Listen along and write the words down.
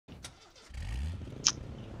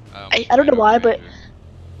I don't know why, but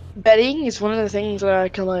betting is one of the things that I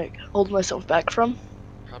can like hold myself back from.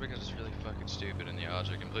 Probably because it's really fucking stupid and the odds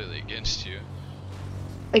are completely against you.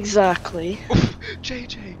 Exactly.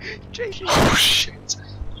 JJ! JJ! Oh shit.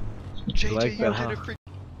 JJ, like you that, had huh? a freak.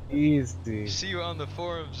 Easy. See you on the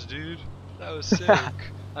forums, dude. That was sick.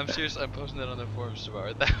 I'm serious, I'm posting that on the forums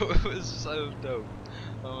tomorrow. That was so dope.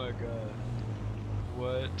 Oh my god.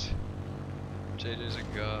 What? JJ's a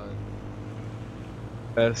god.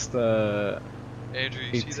 Best Andrew,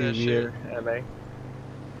 you see that shit? ATVer MA.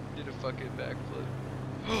 Did a fucking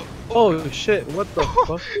backflip. Oh shit, what the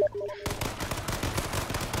fuck?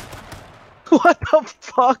 What the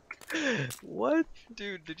fuck? What?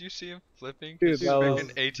 Dude, did you see him flipping? Dude, His that was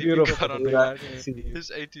freaking ATV beautiful. caught on Dude, fire. that-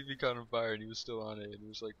 His ATV caught on fire and he was still on it and he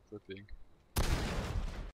was like flipping.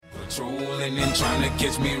 Patrolling and trying to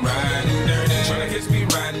catch me riding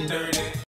dirty.